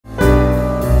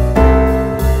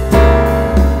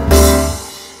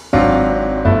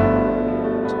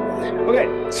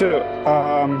So,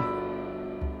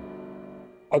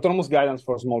 autonomous guidance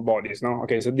for small bodies, no?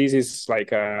 Okay, so this is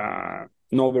like an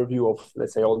overview of,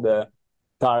 let's say, all the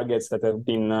targets that have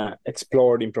been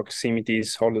explored in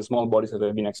proximities, all the small bodies that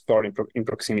have been explored in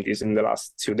proximities in the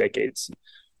last 2 decades.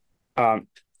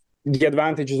 The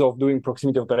advantages of doing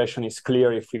proximity operation is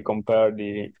clear if we compare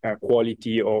the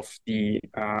quality of the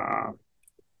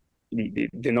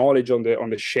knowledge on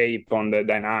the shape, on the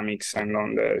dynamics, and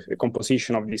on the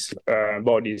composition of these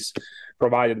bodies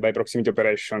provided by proximity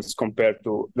operations compared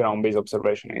to ground-based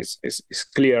observation is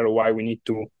clear why we need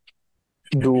to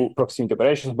do proximity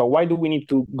operations. But why do we need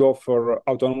to go for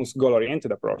autonomous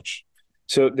goal-oriented approach?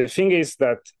 So the thing is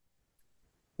that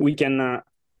we can,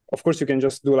 of course, you can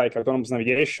just do like autonomous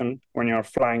navigation when you're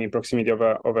flying in proximity of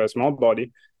a small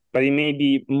body, but it may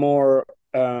be more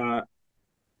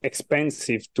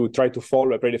expensive to try to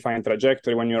follow a predefined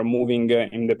trajectory when you're moving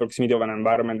in the proximity of an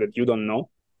environment that you don't know,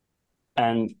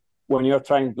 and when you're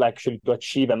trying actually to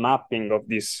achieve a mapping of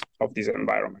this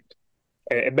environment.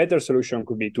 A better solution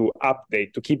could be to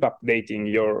keep updating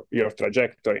your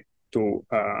trajectory to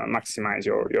maximize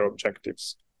your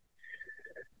objectives.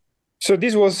 So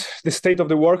this was the state of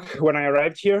the work when I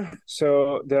arrived here.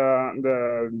 So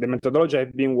the methodology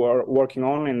I've been working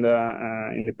on in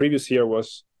the previous year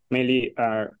was mainly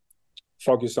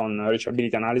focused on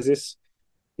reachability analysis.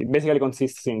 It basically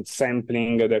consists in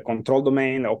sampling the control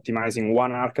domain, optimizing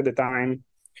one arc at a time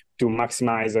to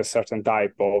maximize a certain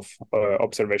type of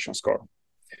observation score.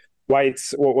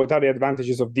 What are the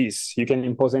advantages of this? You can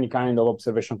impose any kind of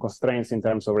observation constraints in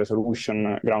terms of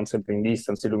resolution, ground sampling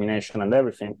distance, illumination, and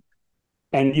everything.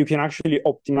 And you can actually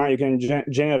optimize, you can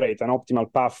generate an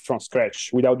optimal path from scratch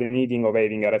without the needing of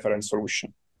having a reference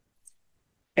solution.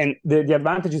 And the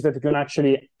advantage is that you can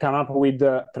actually come up with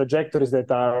trajectories that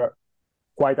are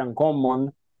quite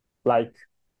uncommon, like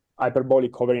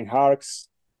hyperbolic hovering arcs,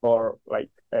 or like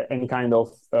any kind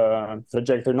of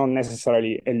trajectory, not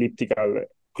necessarily elliptical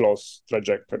close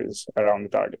trajectories around the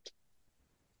target.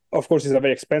 Of course, it's a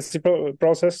very expensive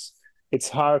process. It's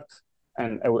hard,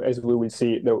 and as we will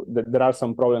see, there are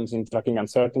some problems in tracking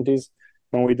uncertainties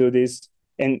when we do this.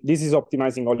 And this is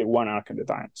optimizing only one arc at a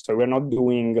time. So we're not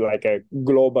doing like a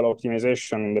global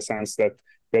optimization in the sense that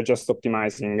we're just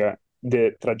optimizing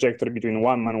the trajectory between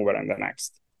one maneuver and the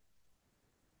next.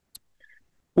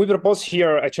 We propose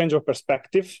here a change of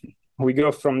perspective. We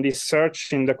go from this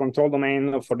search in the control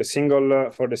domain for the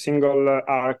single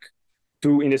arc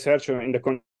to in the search in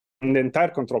the entire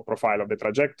control profile of the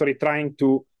trajectory, trying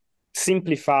to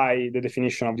simplify the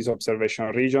definition of these observation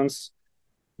regions,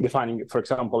 defining, for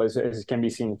example, as can be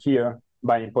seen here,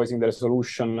 by imposing the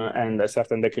resolution and a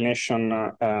certain declination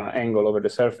angle over the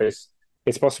surface.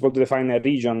 It's possible to define a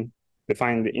region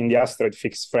defined in the asteroid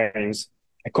fixed frames,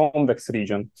 a convex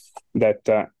region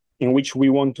that in which we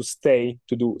want to stay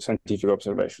to do scientific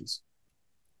observations.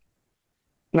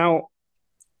 Now,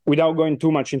 without going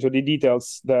too much into the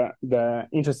details, the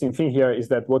interesting thing here is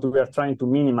that what we are trying to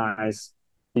minimize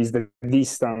is the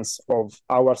distance of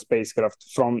our spacecraft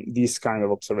from these kind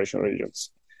of observation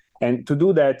regions. And to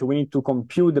do that, we need to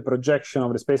compute the projection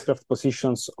of the spacecraft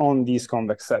positions on these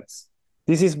convex sets.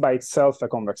 This is by itself a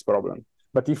convex problem.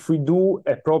 But if we do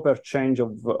a proper change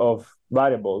of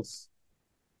variables,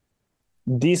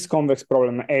 this convex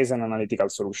problem has an analytical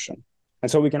solution.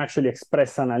 And so we can actually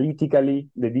express analytically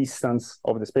the distance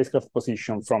of the spacecraft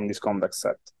position from this convex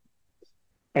set.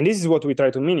 And this is what we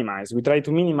try to minimize. We try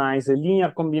to minimize a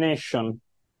linear combination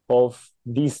of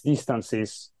these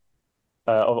distances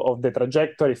of the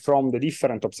trajectory from the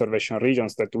different observation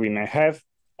regions that we may have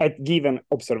at given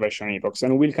observation epochs.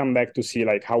 And we'll come back to see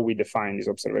like how we define these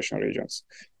observation regions.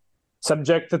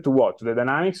 Subjected to what? To the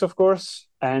dynamics, of course,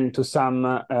 and to some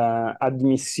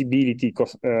admissibility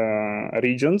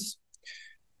regions.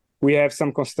 We have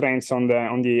some constraints on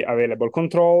the available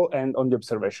control and on the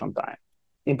observation time.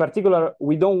 In particular,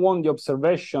 we don't want the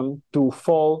observation to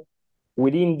fall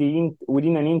within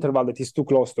an interval that is too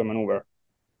close to a maneuver.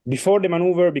 Before the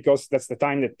maneuver, because that's the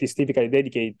time that is typically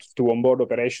dedicated to onboard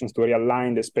operations to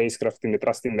realign the spacecraft in the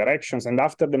thrusting directions, and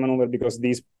after the maneuver, because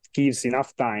this gives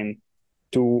enough time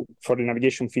for the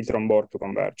navigation filter on board to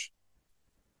converge.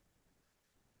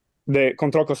 The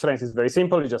control constraint is very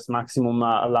simple. It's just maximum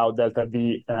allowed delta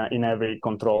V in every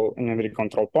control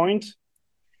point.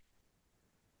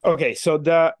 Okay, so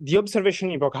the observation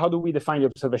epoch, how do we define the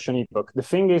observation epoch? The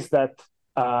thing is that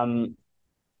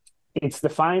it's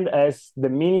defined as the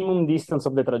minimum distance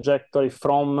of the trajectory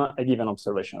from a given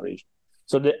observation region.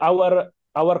 So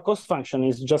our cost function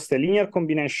is just a linear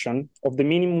combination of the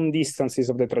minimum distances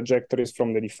of the trajectories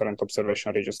from the different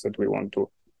observation regions that we want to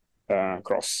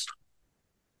cross.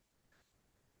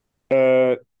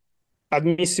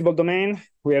 Admissible domain,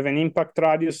 we have an impact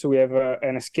radius, we have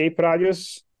an escape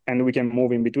radius, and we can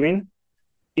move in between.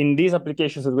 In these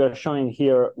applications that we are showing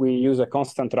here, we use a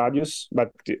constant radius,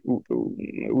 but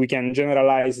we can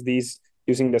generalize these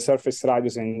using the surface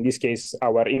radius. And in this case,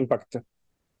 our impact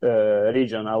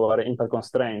region, our impact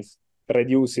constraints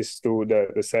reduces to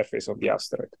the surface of the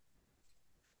asteroid.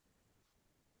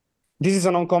 This is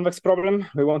a non-convex problem.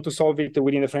 We want to solve it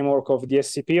within the framework of the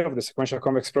SCP, of the sequential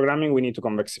convex programming. We need to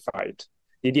convexify it.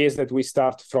 The idea is that we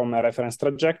start from a reference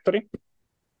trajectory.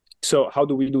 So how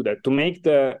do we do that? To make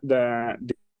the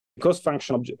cost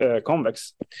function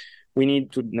convex, we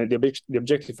need to, the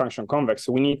objective function convex,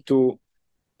 we need to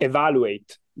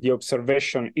evaluate the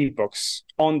observation epochs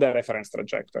on the reference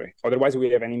trajectory. Otherwise, we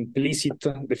have an implicit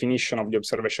definition of the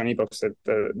observation epochs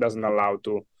that doesn't allow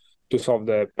to solve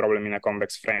the problem in a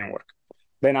convex framework.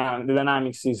 Then the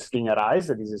dynamics is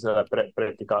linearized. This is a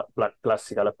practical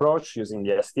classical approach using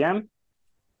the STM.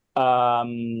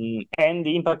 And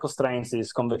the impact constraints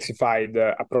is convexified,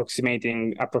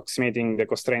 approximating the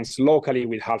constraints locally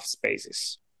with half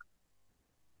spaces.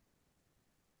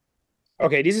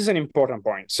 Okay, this is an important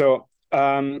point. So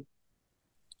in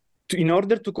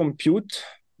order to compute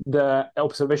the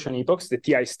observation epochs, the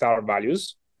TI star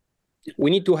values,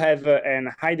 we need to have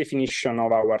a high definition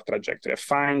of our trajectory, a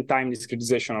fine time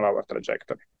discretization of our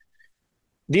trajectory.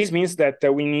 This means that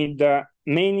we need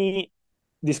many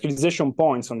discretization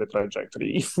points on the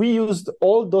trajectory. If we used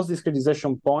all those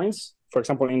discretization points, for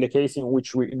example, in the case in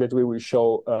which we will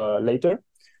show later,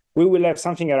 we will have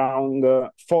something around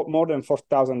more than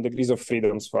 4,000 degrees of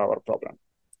freedoms for our problem.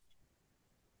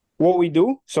 What we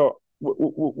do,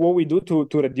 to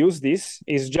reduce this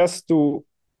is just to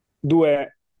do a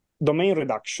domain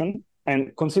reduction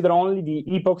and consider only the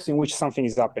epochs in which something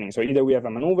is happening. So either we have a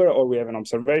maneuver or we have an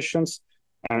observations,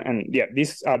 and yeah,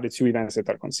 these are the two events that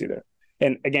are considered.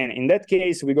 And again, in that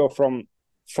case, we go from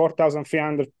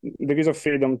 4,300 degrees of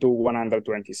freedom to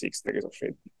 126 degrees of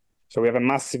freedom. So we have a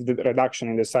massive reduction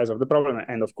in the size of the problem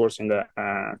and, of course, in the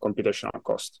computational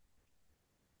cost.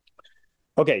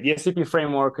 Okay, the SCP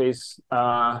framework is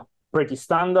pretty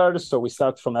standard. So we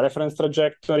start from a reference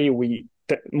trajectory. We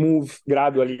move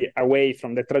gradually away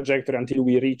from the trajectory until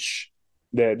we reach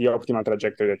the optimal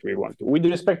trajectory that we want. With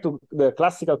respect to the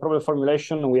classical problem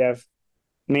formulation, we have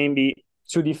maybe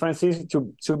two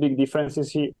big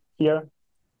differences here.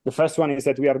 The first one is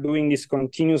that we are doing this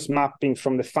continuous mapping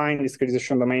from the fine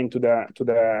discretization domain to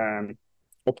the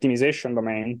optimization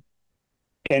domain.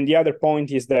 And the other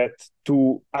point is that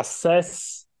to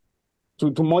assess,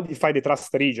 to modify the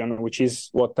trust region, which is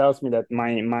what tells me that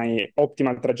my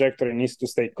optimal trajectory needs to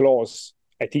stay close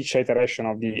at each iteration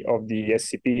of the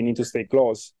SCP, need to stay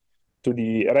close to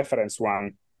the reference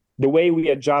one. The way we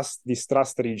adjust this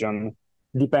trust region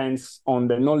depends on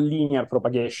the nonlinear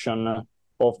propagation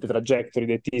of the trajectory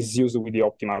that is used with the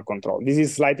optimal control. This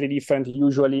is slightly different.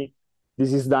 Usually,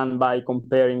 this is done by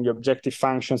comparing the objective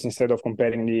functions instead of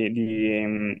comparing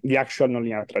the actual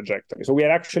nonlinear trajectory. So we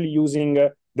are actually using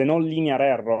the nonlinear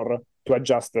error to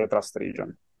adjust the trust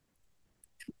region.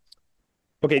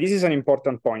 Okay, this is an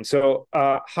important point. So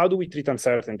how do we treat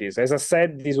uncertainties? As I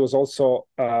said, this was also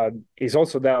is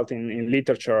also dealt in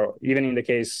literature, even in the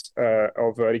case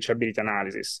of reachability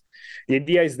analysis. The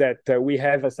idea is that we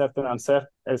have a certain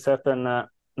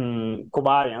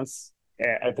covariance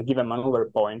at a given maneuver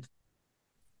point,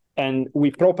 and we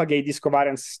propagate this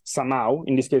covariance somehow.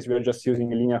 In this case, we are just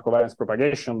using a linear covariance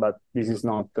propagation, but this is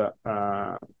not.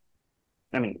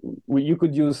 I mean, you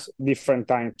could use different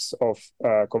types of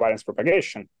covariance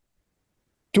propagation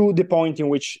to the point in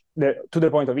which to the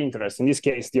point of interest. In this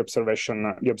case, the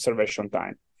observation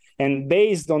time. And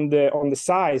based on the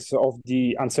size of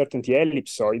the uncertainty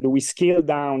ellipsoid, we scale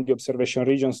down the observation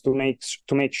regions to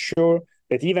make sure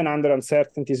that even under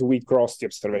uncertainties we cross the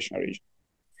observation region.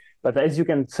 But as you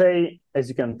can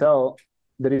tell,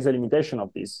 there is a limitation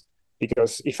of this,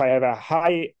 because if I have a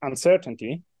high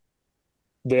uncertainty,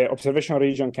 the observation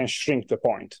region can shrink the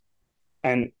point.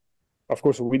 And of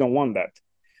course, we don't want that.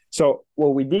 So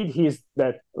what we did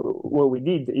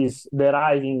is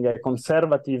deriving a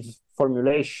conservative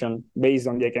formulation based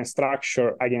on the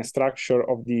eigenstructure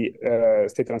of the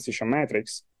state transition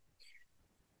matrix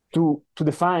to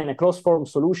define a closed form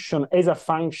solution as a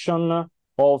function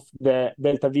of the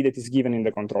delta V that is given in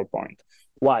the control point.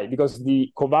 Why? Because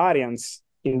the covariance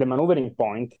in the maneuvering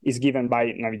point is given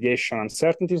by navigation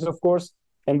uncertainties, of course,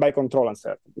 and by control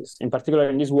uncertainties. In particular,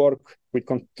 in this work, with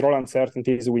control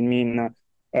uncertainties, we mean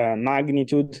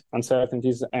magnitude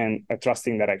uncertainties and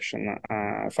trusting direction,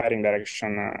 firing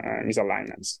direction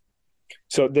misalignments.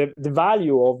 So the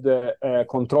value of the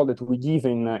control that we give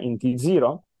in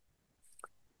T0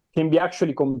 can be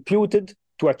actually computed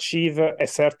to achieve a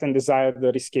certain desired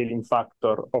rescaling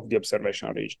factor of the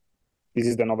observation region. This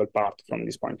is the novel part from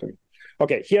this point of view.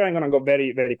 Okay, here I'm going to go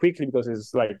very, very quickly because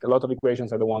it's like a lot of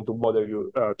equations. I don't want to bother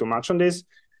you too much on this.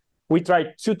 We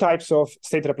tried two types of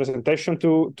state representation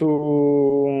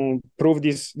to prove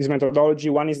this methodology.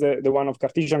 One is the one of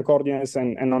Cartesian coordinates,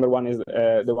 and another one is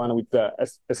the one with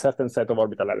a certain set of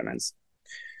orbital elements.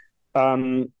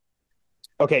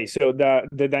 Okay, so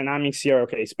the dynamics here,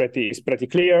 okay, is pretty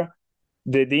clear.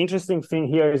 The interesting thing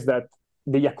here is that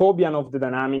the Jacobian of the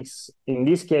dynamics in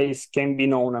this case can be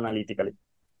known analytically.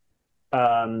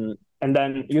 And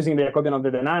then using the Jacobian of the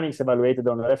dynamics evaluated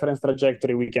on the reference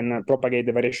trajectory, we can propagate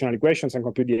the variational equations and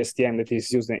compute the STM that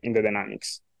is used in the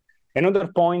dynamics. Another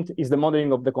point is the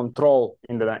modeling of the control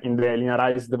in the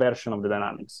linearized version of the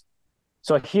dynamics.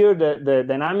 So here the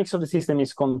dynamics of the system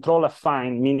is control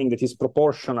affine, meaning that it's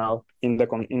proportional in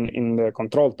the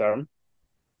control term.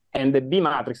 And the B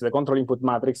matrix, the control input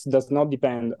matrix, does not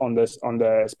depend on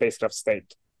the spacecraft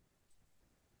state.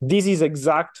 This is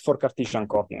exact for Cartesian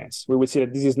coordinates. We will see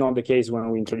that this is not the case when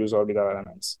we introduce orbital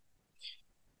elements.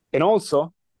 And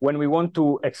also, when we want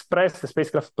to express the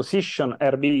spacecraft position,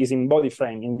 RB is in body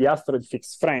frame, in the asteroid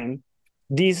fixed frame,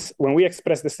 when we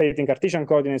express the state in Cartesian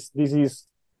coordinates, this is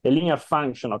a linear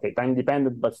function, okay, time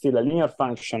dependent, but still a linear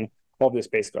function of the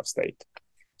spacecraft state.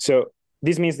 So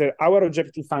this means that our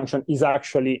objective function is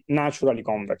actually naturally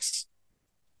convex.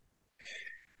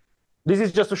 This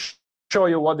is just to show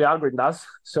you what the algorithm does.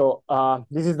 So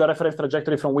this is the reference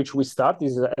trajectory from which we start.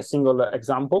 This is a single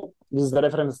example. This is the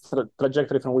reference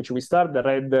trajectory from which we start. The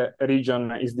red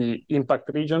region is the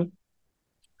impact region.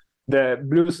 The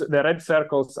red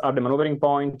circles are the maneuvering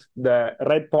point. The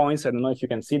red points, I don't know if you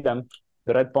can see them,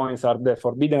 the red points are the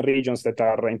forbidden regions that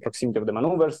are in proximity of the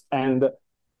maneuvers, and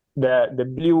the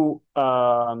blue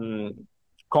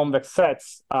convex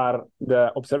sets are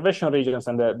the observation regions,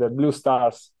 and the blue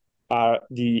stars are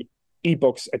the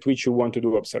epochs at which you want to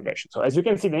do observation. So as you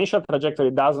can see, the initial trajectory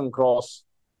doesn't cross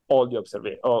all the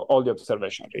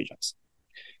observation regions.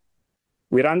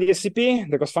 We run the SCP,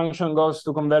 the cost function goes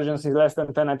to convergence in less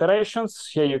than 10 iterations.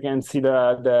 Here you can see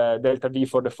the delta V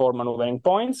for the 4 maneuvering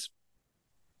points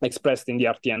expressed in the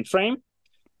RTN frame.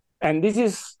 And this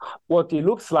is what it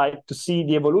looks like to see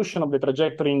the evolution of the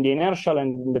trajectory in the inertial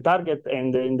and in the target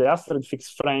and in the asteroid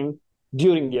fixed frame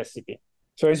during the SCP.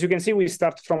 So as you can see, we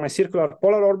start from a circular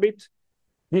polar orbit.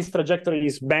 This trajectory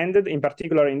is banded. In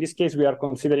particular, in this case, we are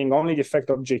considering only the effect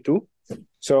of J2.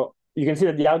 So you can see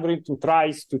that the algorithm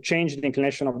tries to change the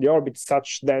inclination of the orbit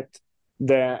such that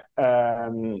the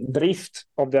drift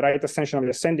of the right ascension of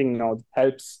the ascending node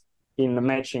helps in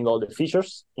matching all the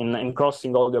features, in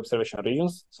crossing all the observation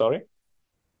regions, sorry.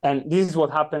 And this is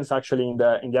what happens actually in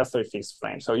the asteroid fixed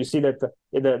frame. So you see that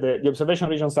the observation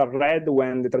regions are red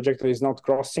when the trajectory is not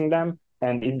crossing them,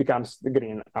 and it becomes the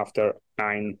green after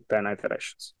 9, 10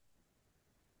 iterations.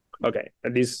 Okay,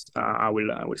 this I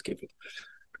will skip it.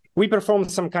 We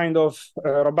performed some kind of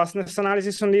robustness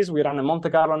analysis on this. We ran a Monte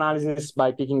Carlo analysis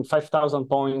by picking 5,000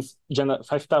 points,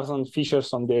 5,000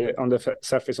 features on the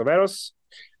surface of Eros.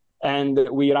 And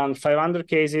we ran 500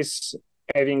 cases,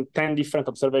 having 10 different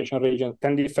observation regions,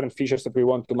 10 different features that we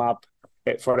want to map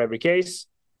for every case.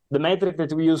 The metric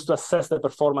that we use to assess the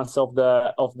performance of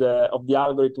the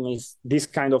algorithm is this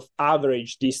kind of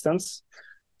average distance.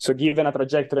 So given a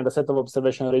trajectory and a set of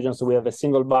observation regions, we have a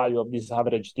single value of this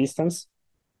average distance.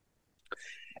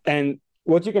 And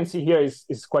what you can see here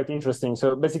is quite interesting.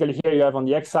 So basically here you have on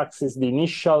the x-axis the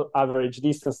initial average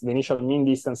distance, the initial mean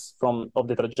distance of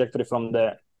the trajectory from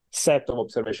the set of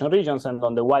observation regions, and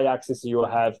on the y-axis you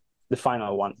have the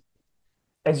final one.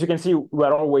 As you can see,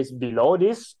 we're always below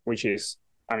this, which is,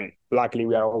 I mean, luckily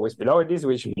we are always below this,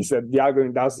 which means that the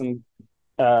algorithm doesn't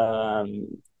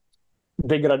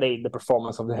degrade the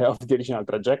performance of the original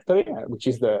trajectory, which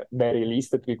is the very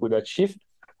least that we could achieve.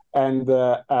 And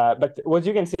but what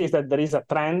you can see is that there is a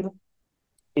trend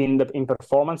in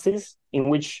performances in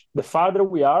which the farther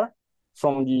we are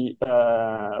from the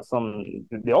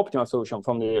optimal solution,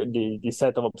 from the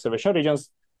set of observation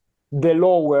regions, the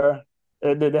lower,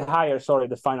 the higher, sorry,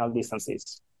 the final distance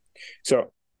is.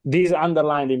 So these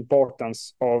underline the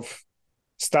importance of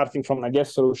starting from a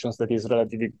guess solutions that is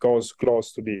relatively close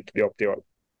to the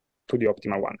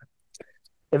optimal one.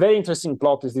 A very interesting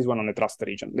plot is this one on the trust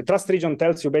region. The trust region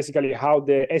tells you basically how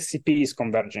the SCP is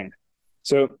converging.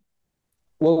 So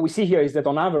what we see here is that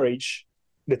on average,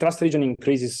 the trust region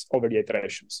increases over the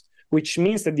iterations, which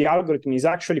means that the algorithm is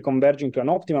actually converging to an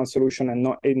optimal solution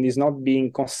and is not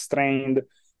being constrained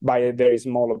by a very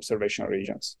small observation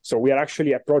regions. So we are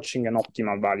actually approaching an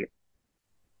optimal value.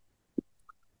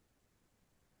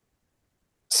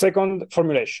 Second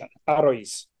formulation,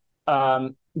 ROEs.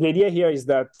 The idea here is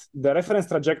that the reference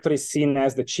trajectory is seen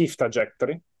as the chief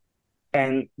trajectory,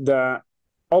 and the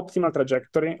optimal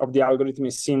trajectory of the algorithm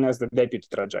is seen as the deputy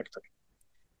trajectory.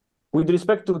 With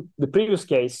respect to the previous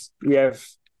case, we have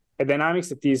a dynamics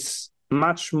that is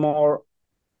much more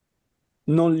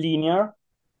non-linear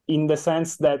in the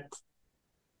sense that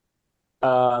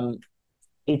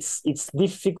it's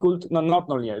difficult, no, not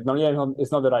non-linear. Non-linear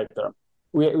is not the right term.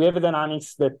 We have a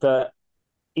dynamics that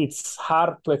it's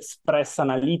hard to express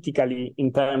analytically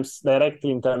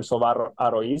directly in terms of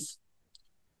ROEs.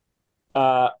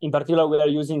 In particular, we are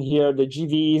using here the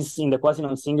GVs in the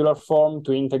quasi-non-singular form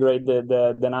to integrate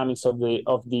the dynamics of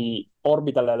the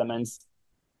orbital elements,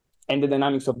 and the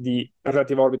dynamics of the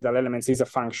relative orbital elements is a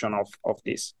function of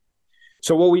this.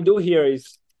 So what we do here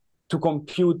is to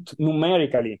compute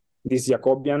numerically this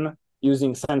Jacobian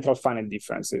using central finite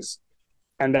differences.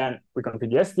 And then we compute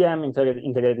the STM,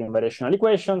 integrating variational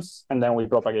equations, and then we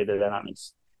propagate the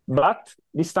dynamics. But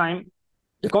this time,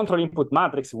 the control input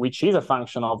matrix, which is a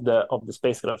function of the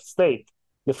spacecraft state,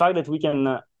 the fact that we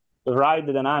can write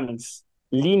the dynamics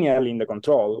linearly in the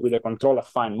control with a control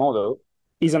affine model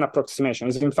is an approximation.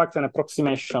 It's in fact an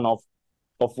approximation of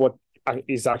what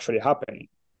is actually happening.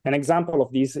 An example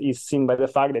of this is seen by the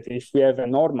fact that if we have a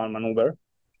normal maneuver,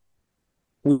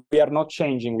 we are not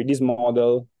changing with this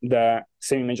model the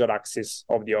semi-major axis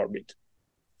of the orbit.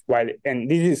 And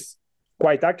this is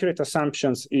quite accurate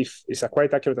assumptions if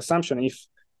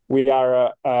we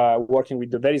are working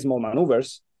with the very small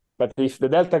maneuvers, but if the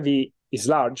delta V is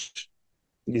large,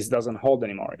 this doesn't hold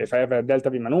anymore. If I have a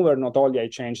delta V maneuver, not only I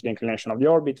change the inclination of the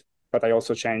orbit, but I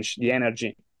also change the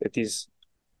energy that is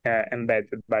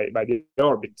embedded by the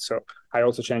orbit. So I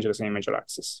also change the semi-major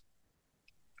axis.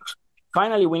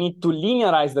 Finally, we need to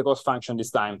linearize the cost function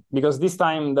this time, because this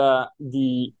time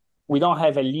we don't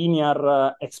have a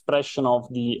linear expression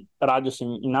of the radius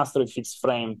in asteroid fixed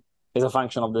frame as a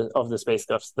function of the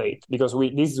spacecraft state, because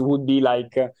this would be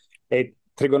like a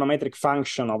trigonometric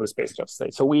function of the spacecraft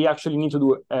state. So we actually need to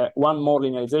do one more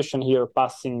linearization here,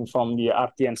 passing from the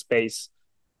RTN space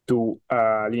to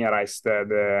linearize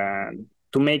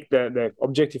to make the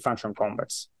objective function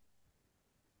convex.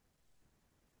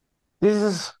 This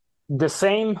is the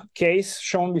same case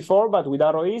shown before, but with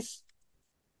ROEs.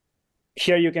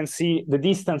 Here you can see the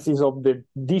distances of the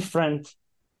different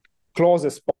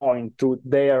closest point to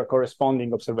their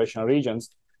corresponding observational regions.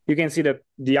 You can see that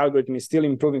the algorithm is still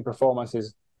improving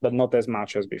performances, but not as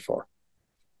much as before.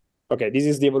 Okay, this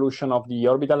is the evolution of the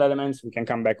orbital elements. We can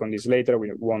come back on this later.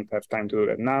 We won't have time to do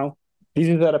that now. This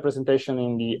is the representation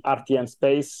in the RTN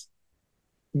space.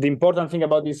 The important thing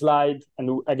about this slide,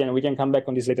 and again, we can come back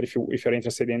on this later if you're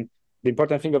interested in, the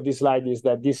important thing of this slide is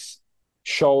that this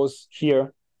shows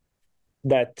here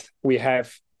that we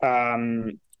have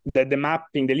that the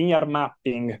mapping, the linear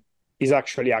mapping is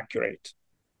actually accurate.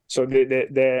 So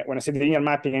when I say the linear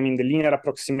mapping, I mean the linear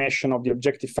approximation of the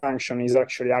objective function is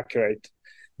actually accurate.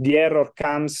 The error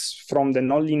comes from the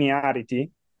nonlinearity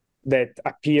that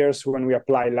appears when we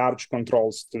apply large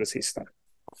controls to the system.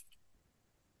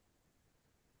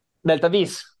 Delta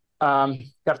V's.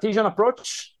 Cartesian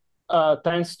approach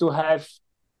tends to have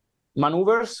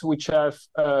maneuvers which have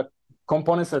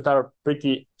components that are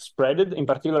pretty spreaded. In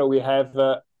particular, we have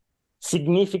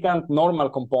significant normal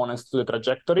components to the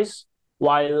trajectories,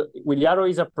 while with the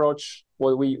ROE's approach,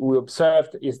 what we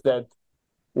observed is that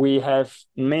we have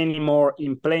many more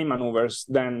in-plane maneuvers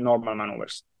than normal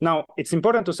maneuvers. Now, it's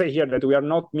important to say here that we are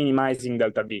not minimizing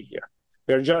delta V here.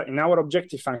 We are just, in our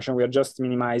objective function, we are just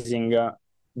minimizing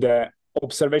the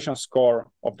observation score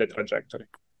of the trajectory.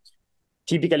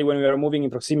 Typically, when we are moving in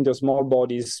proximity of small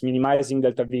bodies, minimizing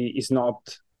delta V is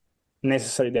not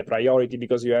necessarily the priority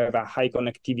because you have a high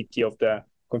connectivity of the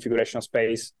configuration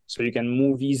space, so you can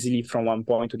move easily from one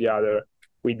point to the other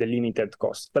with the limited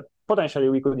cost. But potentially,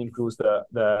 we could include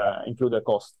the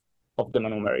cost of the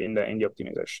maneuver in the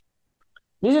optimization.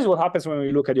 This is what happens when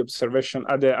we look at the observation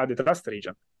at the thrust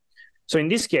region. So in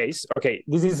this case, okay,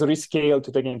 this is rescaled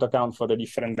to take into account for the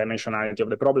different dimensionality of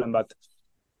the problem, but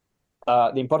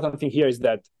the important thing here is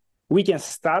that we can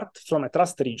start from a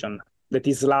thrust region that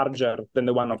is larger than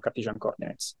the one of Cartesian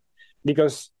coordinates.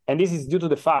 And this is due to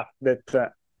the fact that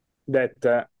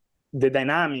the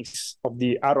dynamics of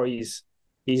the ROEs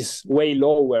is way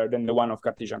lower than the one of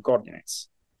Cartesian coordinates.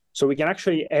 So we can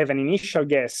actually have an initial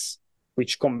guess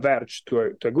which converge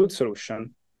to a good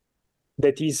solution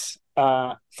that is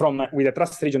with a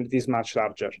thrust region that is much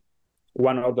larger,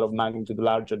 one order of magnitude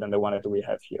larger than the one that we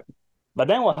have here. But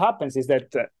then what happens is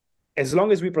that as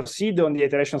long as we proceed on the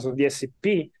iterations of the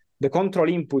SCP, the control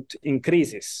input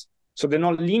increases. So the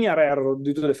nonlinear error,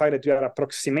 due to the fact that we are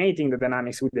approximating the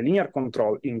dynamics with the linear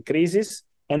control, increases,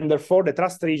 and therefore the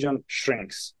trust region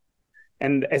shrinks.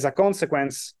 And as a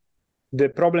consequence, the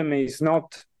problem is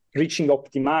not reaching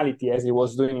optimality as it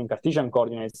was doing in Cartesian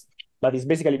coordinates, but is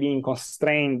basically being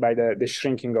constrained by the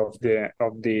shrinking of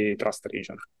the trust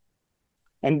region.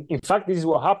 And in fact, this is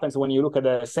what happens when you look at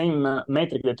the same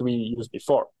metric that we used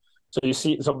before. So you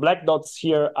see, so black dots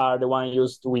here are the one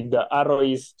used with the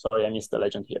arrows. Sorry, I missed the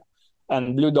legend here.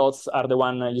 And blue dots are the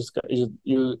one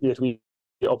that we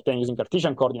obtain using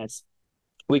Cartesian coordinates.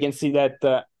 We can see that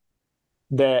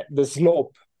the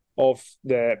slope of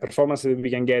the performance that we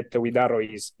can get with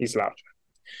arrows is larger.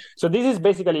 So this is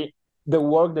basically the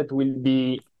work that will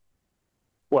be,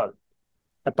 well,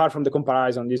 apart from the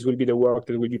comparison, this will be the work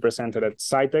that will be presented at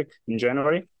SciTech in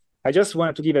January. I just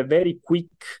wanted to give a very quick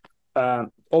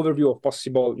overview of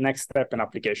possible next step and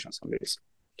applications on this.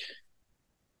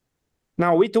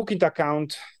 Now, we took into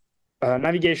account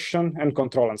navigation and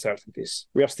control uncertainties.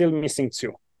 We are still missing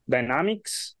two,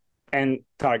 dynamics and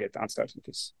target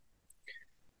uncertainties.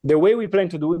 The way we plan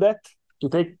to do that,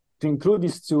 to include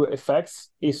these two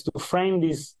effects, is to frame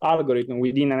this algorithm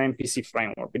within an MPC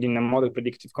framework, within a model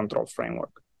predictive control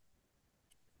framework.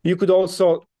 You could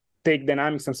also take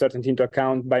dynamics uncertainty into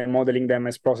account by modeling them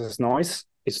as process noise.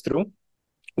 It's true.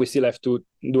 We still have to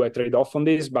do a trade-off on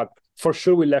this, but for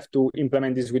sure we'll have to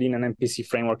implement this within an MPC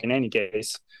framework in any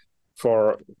case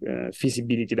for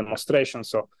feasibility demonstration.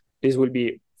 So this will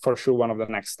be for sure one of the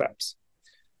next steps.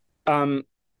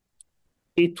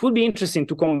 It would be interesting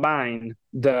to combine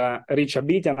the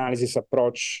reachability analysis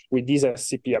approach with this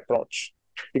SCP approach,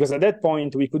 because at that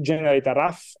point, we could generate a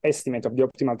rough estimate of the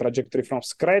optimal trajectory from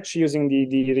scratch using the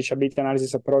reachability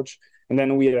analysis approach, and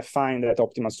then we refine that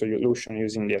optimal solution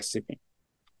using the SCP.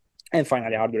 And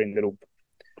finally, hardware in the loop.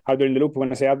 Hardware in the loop,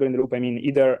 when I say hardware in the loop, I mean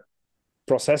either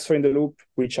processor in the loop,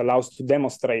 which allows to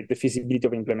demonstrate the feasibility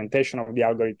of implementation of the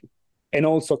algorithm, and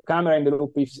also camera in the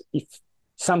loop if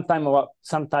some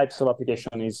types of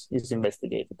application is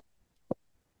investigated.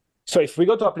 So if we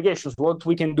go to applications, what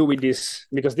we can do with this,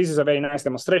 because this is a very nice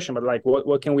demonstration, but like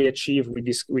what can we achieve with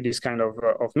this kind of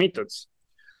methods?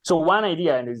 So one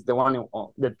idea, and is the one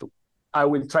that I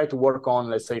will try to work on,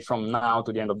 let's say from now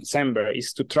to the end of December,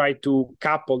 is to try to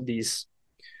couple this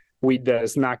with the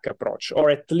SNAC approach,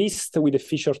 or at least with the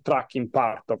feature tracking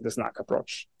part of the SNAC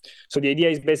approach. So the idea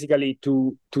is basically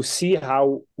to see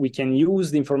how we can use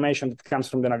the information that comes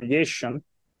from the navigation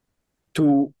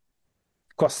to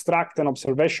construct an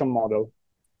observation model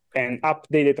and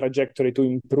update the trajectory to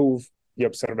improve the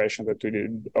observation that we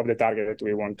did of the target that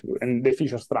we want to, and the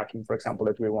features tracking, for example,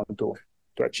 that we want to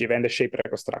achieve, and the shape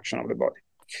reconstruction of the body.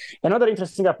 Another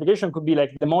interesting application could be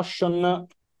like the motion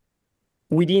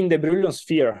within the Brillouin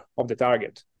sphere of the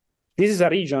target. This is a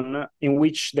region in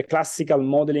which the classical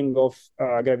modeling of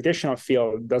gravitational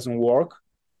field doesn't work.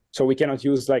 So we cannot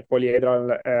use like polyhedron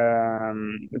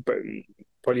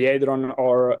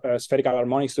or spherical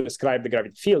harmonics to describe the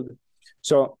gravity field.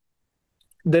 So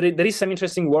there is some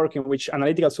interesting work in which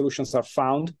analytical solutions are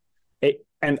found.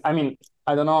 And I mean,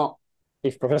 I don't know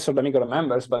if Professor D'Amico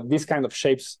remembers, but this kind of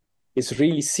shapes is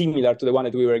really similar to the one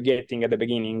that we were getting at the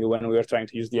beginning when we were trying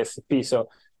to use the SCP. So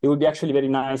it would be actually very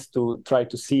nice to try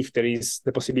to see if there is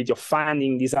the possibility of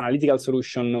finding this analytical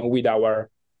solution with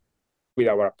our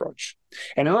approach.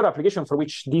 And another application for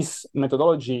which this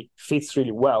methodology fits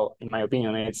really well, in my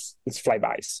opinion, it's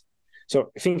flybys.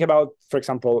 So think about, for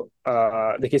example,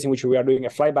 the case in which we are doing a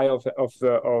flyby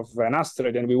of an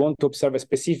asteroid and we want to observe a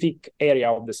specific area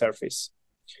of the surface.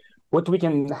 What we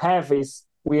can have is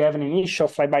we have an initial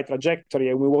flyby trajectory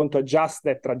and we want to adjust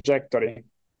that trajectory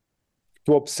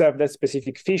to observe that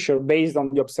specific feature based on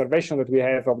the observation that we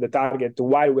have of the target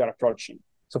while we are approaching.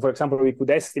 So for example, we could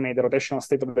estimate the rotational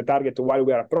state of the target while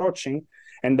we are approaching,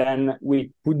 and then we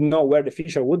would know where the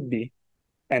feature would be,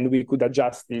 and we could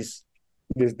adjust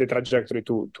the trajectory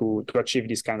to achieve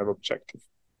this kind of objective.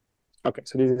 Okay,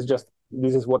 so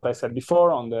this is what I said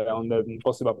before on the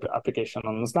possible application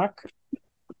on SNAC.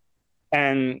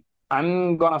 And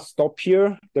I'm gonna stop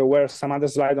here. There were some other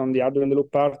slides on the hardware in the loop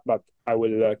part, but I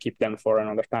will keep them for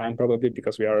another time probably,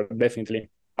 because we are definitely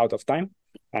out of time.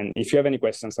 And if you have any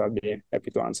questions, I'll be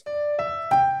happy to answer.